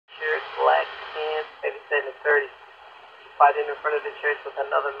10:30. Spotted in front of the church with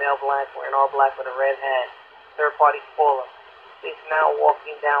another male black wearing all black with a red hat. Third party caller. He's now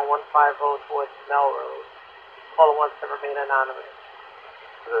walking down 150 towards Melrose. Caller wants to remain anonymous.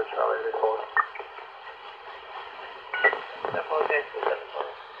 Charlie, they call it.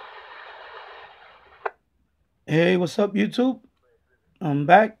 Hey, what's up, YouTube? I'm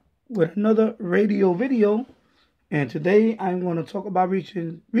back with another radio video, and today I'm going to talk about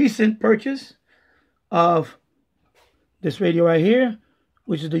recent purchase of this radio right here,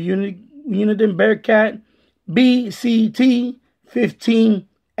 which is the Uniden Bearcat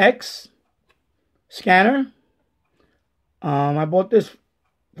BCT-15X scanner. I bought this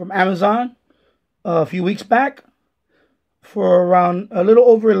from Amazon a few weeks back for around a little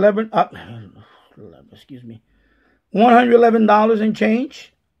over $111 and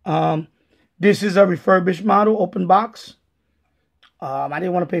change. This is a refurbished model, open box. I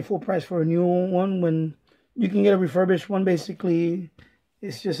didn't want to pay full price for a new one when you can get a refurbished one. Basically,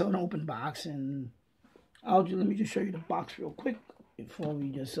 it's just an open box, and let me just show you the box real quick before we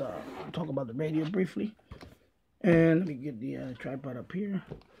just talk about the radio briefly. And let me get the tripod up here.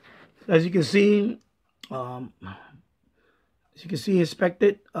 As you can see,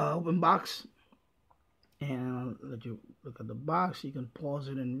 inspected open box. And I'll let you look at the box. You can pause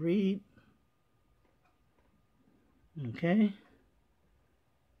it and read. Okay.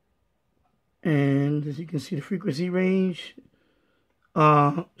 And as you can see, the frequency range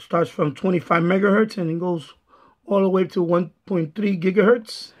starts from 25 megahertz and it goes all the way to 1.3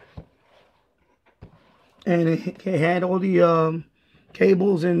 gigahertz. And it had all the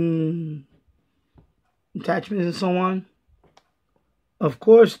cables and attachments and so on. Of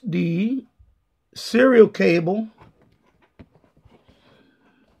course, the serial cable,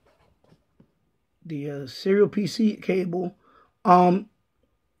 the serial PC cable. Of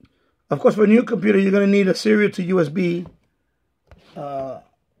course, for a new computer, you're going to need a serial to USB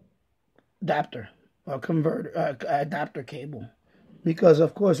adapter or converter adapter cable, because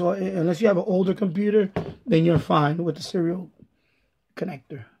of course, unless you have an older computer, then you're fine with the serial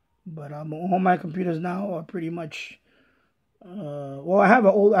connector. But all my computers now are pretty much. Well, I have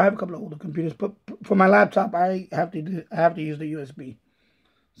a couple of older computers, but for my laptop, I have to use the USB.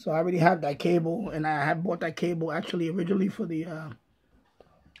 So I already have that cable, and I have bought that cable actually originally for the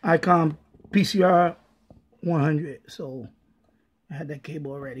Icon PCR 100. So I had that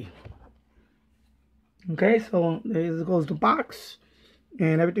cable already. Okay, so there goes the box,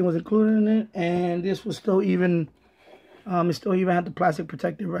 and everything was included in it, and this was still even. It still even had the plastic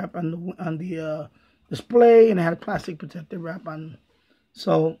protective wrap on the display, and it had a plastic protective wrap on.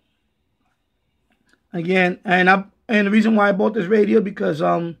 So again, and the reason why I bought this radio, because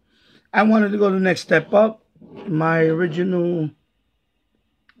I wanted to go the next step up. My original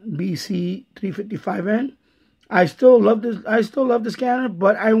BC355N, I still love the scanner,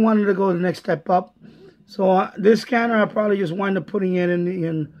 but I wanted to go the next step up. So this scanner, I probably just wind up putting it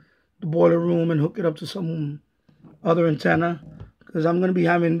in the boiler room and hook it up to some other antenna, because I'm going to be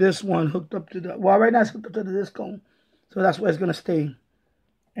having this one hooked up to right now it's hooked up to the disco. So that's where it's going to stay.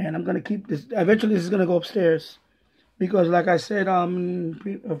 And I'm going to keep this. Eventually this is going to go upstairs, because like I said a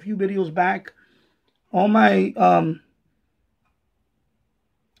few videos back, all my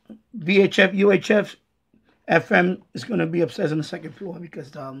VHF, UHF, FM is going to be upstairs on the second floor,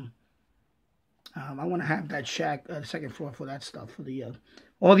 because I want to have that shack, second floor for that stuff, for the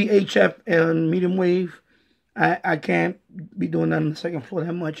all the HF and medium wave. I can't be doing that on the second floor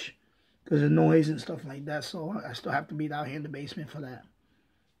that much because of noise and stuff like that. So I still have to be down here in the basement for that.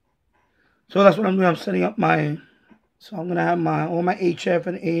 So that's what I'm doing. I'm setting up so I'm going to have all my HF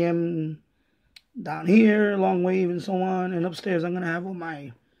and AM down here, long wave and so on. And upstairs I'm going to have all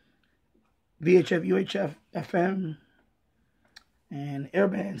my VHF, UHF, FM, and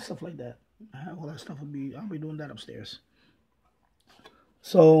airband, stuff like that. All that stuff I'll be doing that upstairs.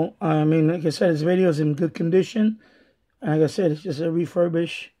 So, I mean, like I said, this radio is in good condition. Like I said, it's just a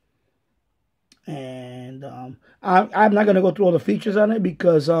refurbish. And I'm not going to go through all the features on it,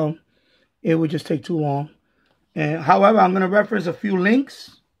 because it would just take too long. And however, I'm going to reference a few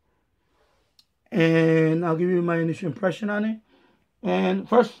links, and I'll give you my initial impression on it. And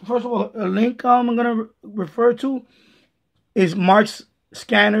first of all, a link I'm going to refer to is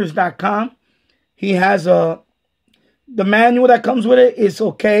markscanners.com. He has the manual that comes with it is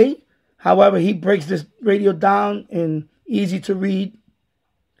okay. However, he breaks this radio down in easy to read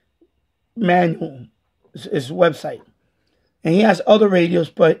manual. It's his website. And he has other radios,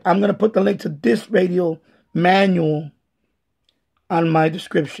 but I'm going to put the link to this radio manual on my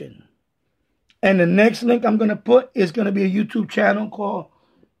description. And the next link I'm going to put is going to be a YouTube channel called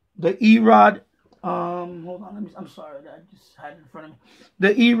the E-Rod Hold on, I'm sorry, I just had it in front of me.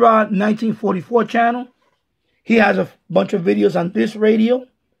 The EROD 1944 channel. He has a bunch of videos on this radio,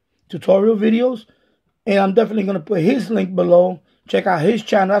 tutorial videos, and I'm definitely gonna put his link below. Check out his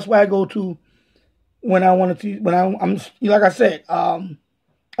channel. That's where I go to when I want to. When I'm like I said.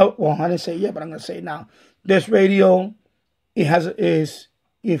 Oh well, I didn't say it yet, but I'm gonna say it now. This radio, it has this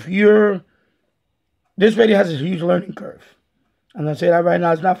radio has a huge learning curve. I'm gonna say that right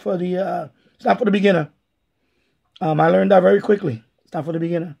now. It's not for the beginner. I learned that very quickly. It's not for the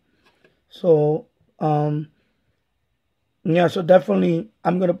beginner. So yeah, so definitely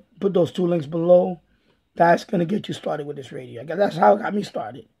I'm gonna put those two links below. That's gonna get you started with this radio. That's how it got me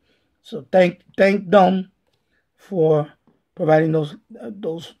started. So thank them for providing those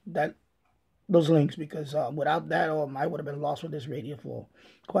links, because without that, I would have been lost with this radio for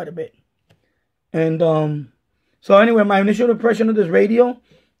quite a bit. And so anyway, my initial impression of this radio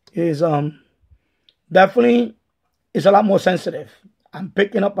is definitely it's a lot more sensitive. I'm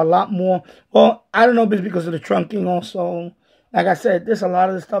picking up a lot more. Well, I don't know if it's because of the trunking also. Like I said, there's a lot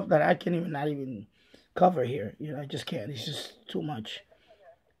of the stuff that I can't not even cover here. You know, I just can't. It's just too much.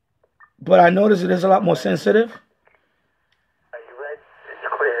 But I noticed it is a lot more sensitive. Are you ready? It's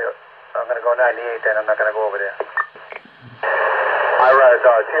clear. I'm going to go 98 then. I'm not going to go over there. All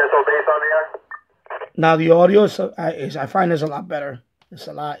right, TSO base on the air. Now the audio I find is a lot better. It's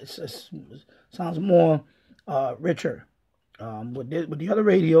a lot. It sounds more richer. With the other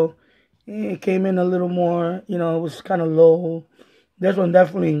radio, it came in a little more. You know, it was kind of low. This one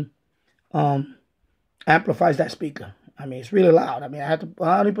definitely amplifies that speaker. I mean, it's really loud. I mean, I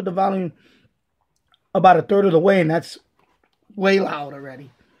only put the volume about a third of the way, and that's way loud already.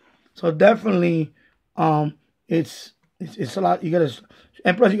 So definitely, it's a lot. You got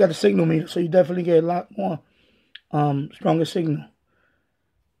and plus you got the signal meter, so you definitely get a lot more stronger signal.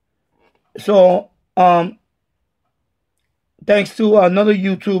 So thanks to another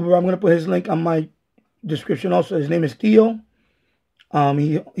YouTuber, I'm gonna put his link on my description also. His name is Theo.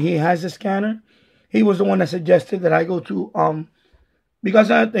 He has a scanner. He was the one that suggested that I go to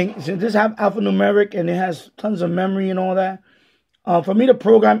because I think since this have alphanumeric and it has tons of memory and all that, for me to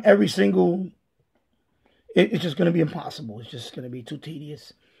program every single, it's just going to be impossible. It's just going to be too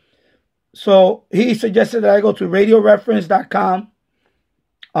tedious. So he suggested that I go to radioreference.com,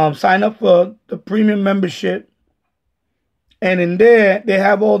 sign up for the premium membership, and in there they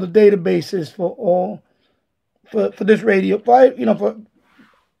have all the databases for this radio, for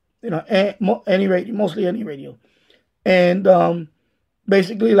any radio, mostly any radio, and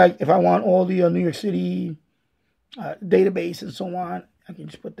basically, like if I want all the New York City database and so on, I can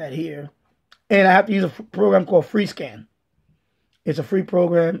just put that here. And I have to use a program called FreeScan. It's a free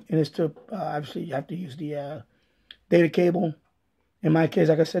program, and it's to obviously you have to use the data cable. In my case,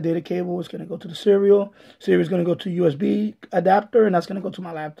 like I said, data cable is going to go to the serial. Serial is going to go to USB adapter, and that's going to go to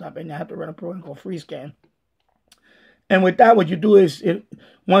my laptop. And I have to run a program called FreeScan. And with that, what you do is,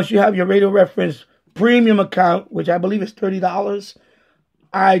 once you have your Radio Reference premium account, which I believe is $30,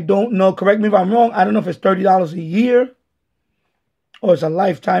 I don't know. Correct me if I'm wrong. I don't know if it's $30 a year or it's a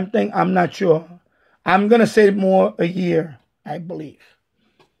lifetime thing. I'm not sure. I'm going to say more a year, I believe.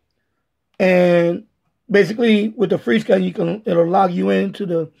 And basically, with the FreeScan, it'll log you into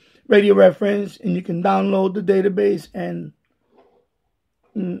the Radio Reference, and you can download the database and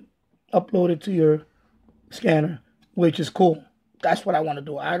upload it to your scanner, which is cool. That's what I want to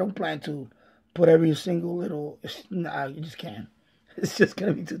do. I don't plan to put every single little. Nah, you just can't. It's just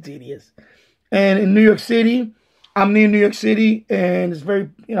gonna be too tedious. And in New York City, I'm near New York City, and it's very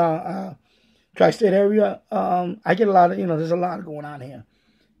tri-state area. I get a lot of there's a lot going on here.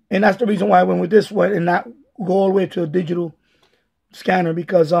 And that's the reason why I went with this one and not go all the way to a digital scanner,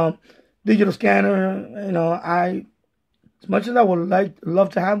 because digital scanner, as much as I would love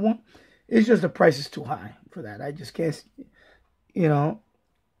to have one, it's just the price is too high for that. I just can't,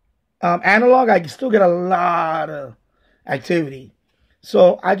 analog, I can still get a lot of activity.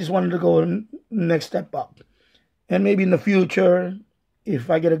 So I just wanted to go next step up. And maybe in the future, if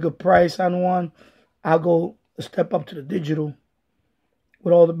I get a good price on one, I'll go a step up to the digital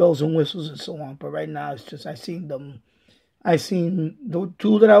with all the bells and whistles and so on. But right now, it's just I seen the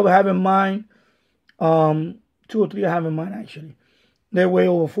two that I would have in mind, 2 or 3 I have in mind actually. They're way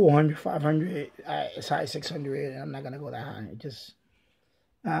over 400, 500, as high as 600. I'm not gonna go that high.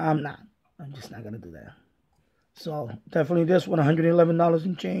 I'm just not gonna do that. So definitely this one, $111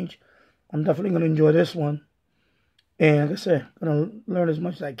 and change. I'm definitely gonna enjoy this one. And like I said, I'm gonna learn as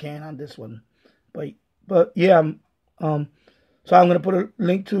much as I can on this one. But yeah, so I'm gonna put a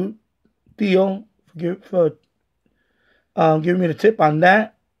link to Theo for giving me the tip on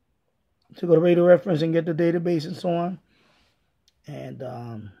that. to go to radio reference and get the database and so on. And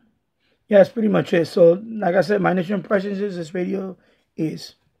yeah, that's pretty much it. So like I said, my initial impressions is this radio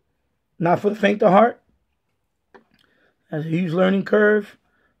is not for the faint of heart. Has a huge learning curve,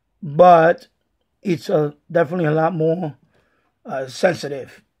 but it's definitely a lot more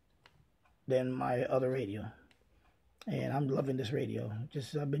sensitive than my other radio. And I'm loving this radio.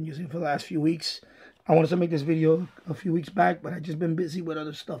 I've been using it for the last few weeks. I wanted to make this video a few weeks back, but I've just been busy with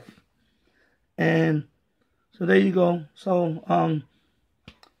other stuff. And so there you go. So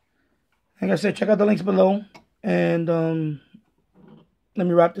like I said, check out the links below. And let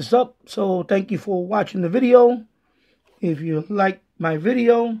me wrap this up. So thank you for watching the video. If you like my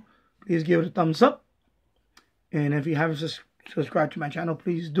video, please give it a thumbs up. And if you haven't subscribed to my channel,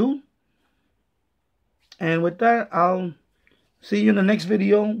 please do. And with that, I'll see you in the next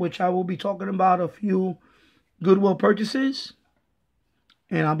video, which I will be talking about a few Goodwill purchases.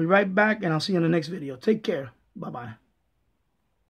 And I'll be right back, and I'll see you in the next video. Take care. Bye-bye.